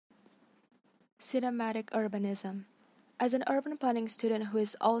Cinematic urbanism. As an urban planning student who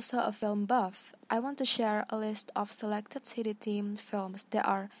is also a film buff, I want to share a list of selected city-themed films that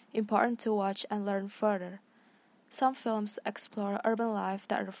are important to watch and learn further. Some films explore urban life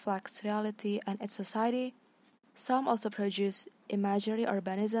that reflects reality and its society. Some also produce imaginary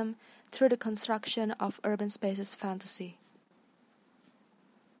urbanism through the construction of urban spaces fantasy.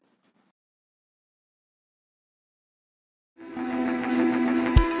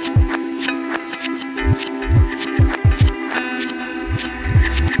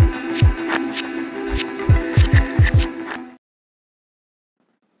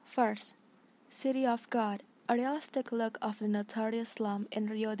 First, City of God, a realistic look of the notorious slum in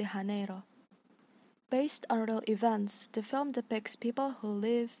Rio de Janeiro. Based on real events, the film depicts people who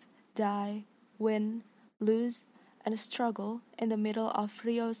live, die, win, lose, and struggle in the middle of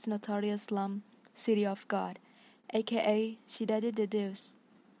Rio's notorious slum, City of God, aka Cidade de Deus.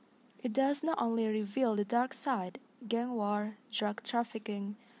 It does not only reveal the dark side, gang war, drug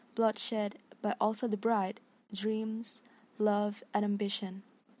trafficking, bloodshed, but also the bright, dreams, love, and ambition.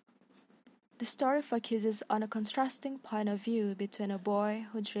 The story focuses on a contrasting point of view between a boy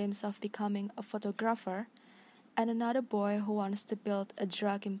who dreams of becoming a photographer and another boy who wants to build a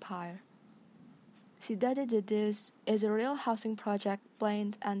drug empire. Cidade de Deus is a real housing project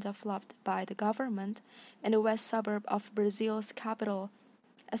planned and developed by the government in the west suburb of Brazil's capital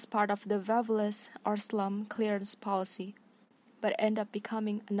as part of the favelas or slum clearance policy, but ended up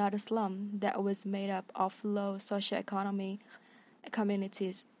becoming another slum that was made up of low socioeconomic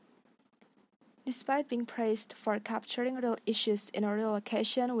communities. Despite being praised for capturing real issues in a real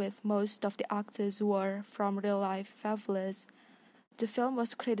location with most of the actors were from real-life favelas, the film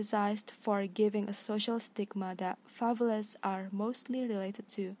was criticized for giving a social stigma that favelas are mostly related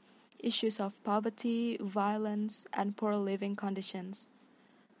to issues of poverty, violence, and poor living conditions.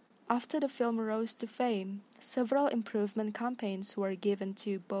 After the film rose to fame, several improvement campaigns were given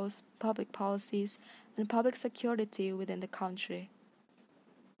to both public policies and public security within the country.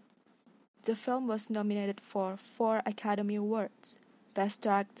 The film was nominated for 4 Academy Awards: Best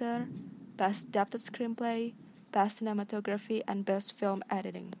Director, Best Adapted Screenplay, Best Cinematography, and Best Film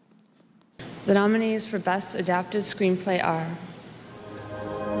Editing. The nominees for Best Adapted Screenplay are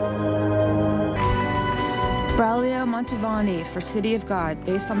Braulio Mantovani for City of God,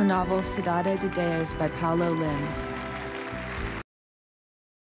 based on the novel Cidade de Deus by Paulo Lins.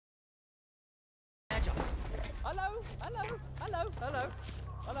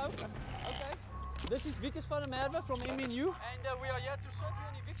 Hello. Okay. This is Vickers van der Merwe from MNU. And we are here to serve you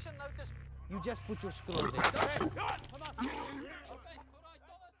an eviction notice. You just put your scroll there.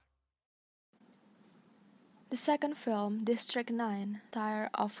 The second film, District 9, tire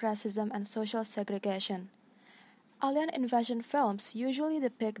of racism and social segregation. Alien invasion films usually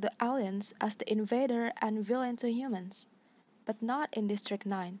depict the aliens as the invader and villain to humans, but not in District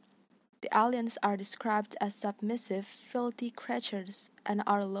 9. The aliens are described as submissive, filthy creatures and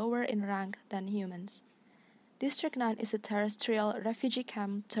are lower in rank than humans. District 9 is a terrestrial refugee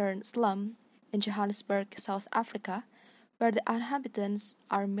camp turned slum in Johannesburg, South Africa, where the inhabitants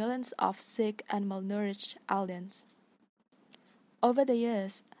are millions of sick and malnourished aliens. Over the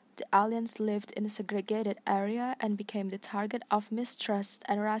years, the aliens lived in a segregated area and became the target of mistrust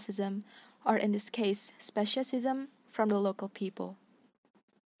and racism, or in this case, speciesism, from the local people.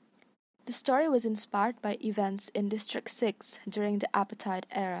 The story was inspired by events in District 6 during the apartheid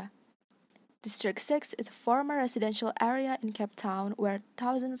era. District 6 is a former residential area in Cape Town where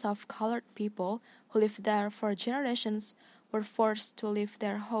thousands of colored people who lived there for generations were forced to leave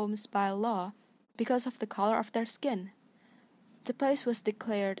their homes by law because of the color of their skin. The place was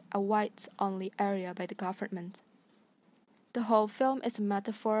declared a whites-only area by the government. The whole film is a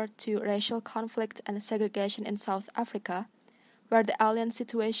metaphor to racial conflict and segregation in South Africa, where the alien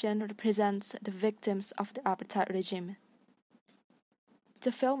situation represents the victims of the apartheid regime.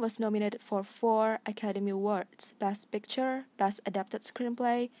 The film was nominated for 4 Academy Awards: Best Picture, Best Adapted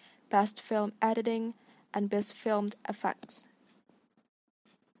Screenplay, Best Film Editing, and Best Filmed Effects.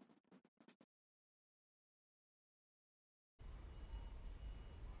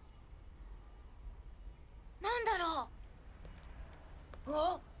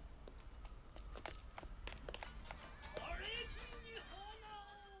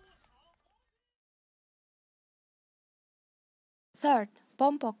 Third,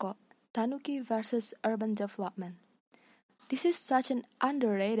 Pompoko, Tanuki vs. Urban Development. This is such an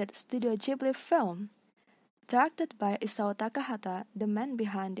underrated Studio Ghibli film. Directed by Isao Takahata, the man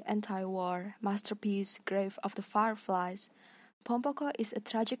behind the anti-war masterpiece Grave of the Fireflies, Pompoko is a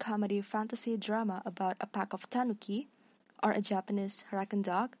tragic-comedy fantasy drama about a pack of tanuki, or a Japanese raccoon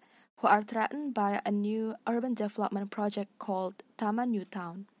dog, who are threatened by a new urban development project called Taman New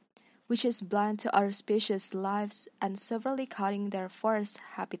Town, which is blind to other species' lives and severely cutting their forest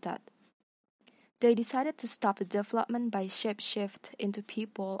habitat. They decided to stop the development by shapeshift into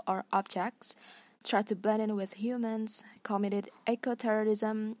people or objects, try to blend in with humans, committed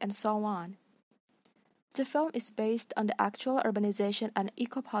eco-terrorism, and so on. The film is based on the actual urbanization and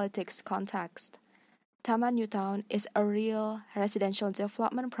eco-politics context. Taman New Town is a real residential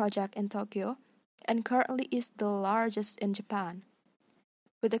development project in Tokyo and currently is the largest in Japan.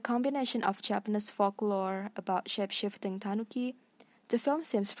 With a combination of Japanese folklore about shape-shifting tanuki, the film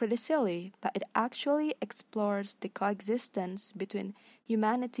seems pretty silly, but it actually explores the coexistence between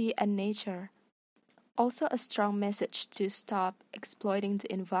humanity and nature. Also a strong message to stop exploiting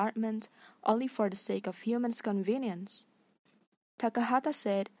the environment only for the sake of humans' convenience. Takahata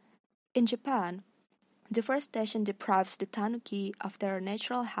said, "In Japan, deforestation deprives the tanuki of their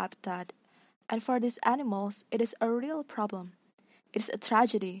natural habitat, and for these animals it is a real problem. It is a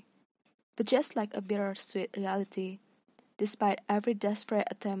tragedy. But just like a bittersweet reality, despite every desperate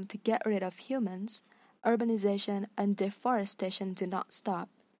attempt to get rid of humans, urbanization and deforestation do not stop."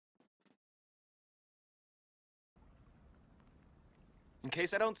 In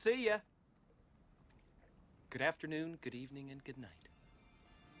case I don't see ya, good afternoon, good evening, and good night.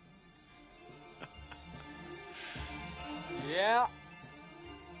 Yeah.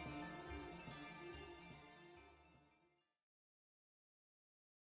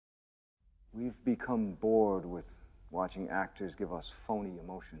 We've become bored with watching actors give us phony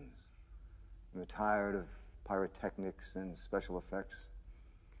emotions. We're tired of pyrotechnics and special effects.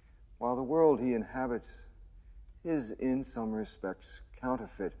 While the world he inhabits is, in some respects,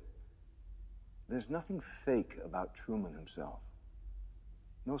 counterfeit, there's nothing fake about Truman himself.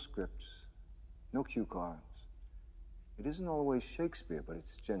 No scripts, no cue cards. It isn't always Shakespeare, but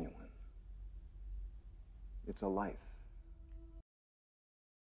it's genuine. It's a life.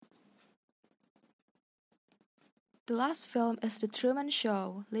 The last film is The Truman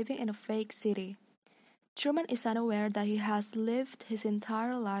Show, Living in a Fake City. Truman is unaware that he has lived his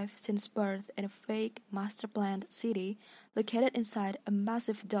entire life since birth in a fake, master-planned city located inside a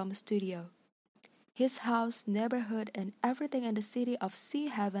massive dome studio. His house, neighborhood, and everything in the city of Sea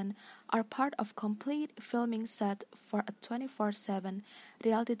Heaven are part of complete filming set for a 24/7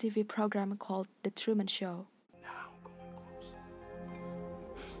 reality TV program called The Truman Show. Now going close.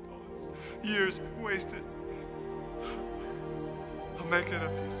 Years wasted. I'll make it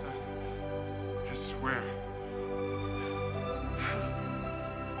up to you, son. I swear.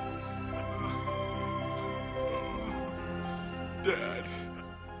 Dad.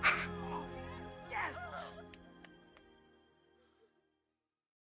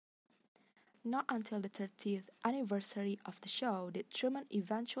 Not until the 30th anniversary of the show did Truman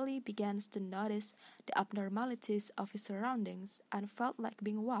eventually begins to notice the abnormalities of his surroundings and felt like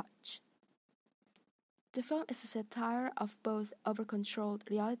being watched. The film is a satire of both over-controlled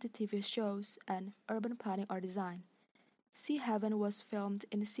reality TV shows and urban planning or design. Sea Heaven was filmed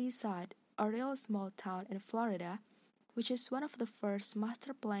in Seaside, a real small town in Florida, which is one of the first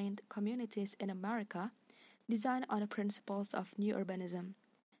master-planned communities in America, designed on the principles of New Urbanism.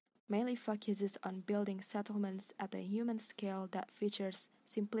 Mainly focuses on building settlements at a human scale that features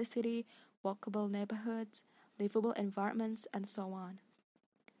simplicity, walkable neighborhoods, livable environments, and so on.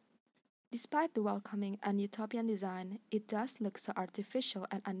 Despite the welcoming and utopian design, it does look so artificial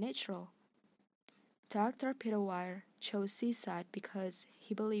and unnatural. Director Peter Weir chose Seaside because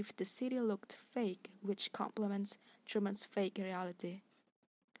he believed the city looked fake, which complements Truman's fake reality.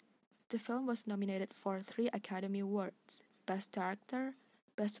 The film was nominated for 3 Academy Awards: Best Director,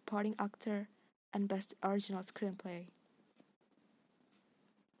 Best Supporting Actor, and Best Original Screenplay.